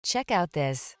Check out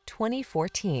this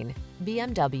 2014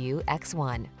 BMW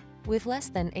X1. With less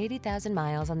than 80,000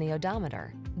 miles on the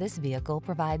odometer, this vehicle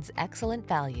provides excellent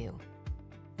value.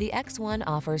 The X1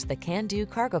 offers the can-do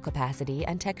cargo capacity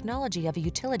and technology of a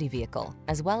utility vehicle,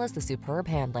 as well as the superb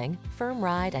handling, firm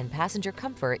ride, and passenger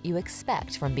comfort you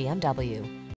expect from BMW.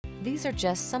 These are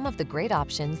just some of the great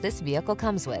options this vehicle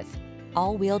comes with: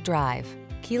 all-wheel drive,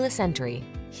 keyless entry,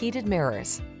 heated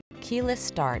mirrors, keyless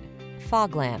start,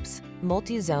 fog lamps,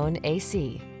 multi-zone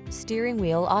AC, steering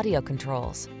wheel audio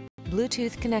controls,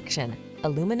 Bluetooth connection,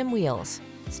 aluminum wheels,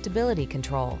 stability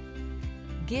control.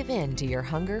 Give in to your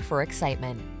hunger for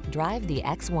excitement. Drive the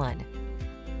X1.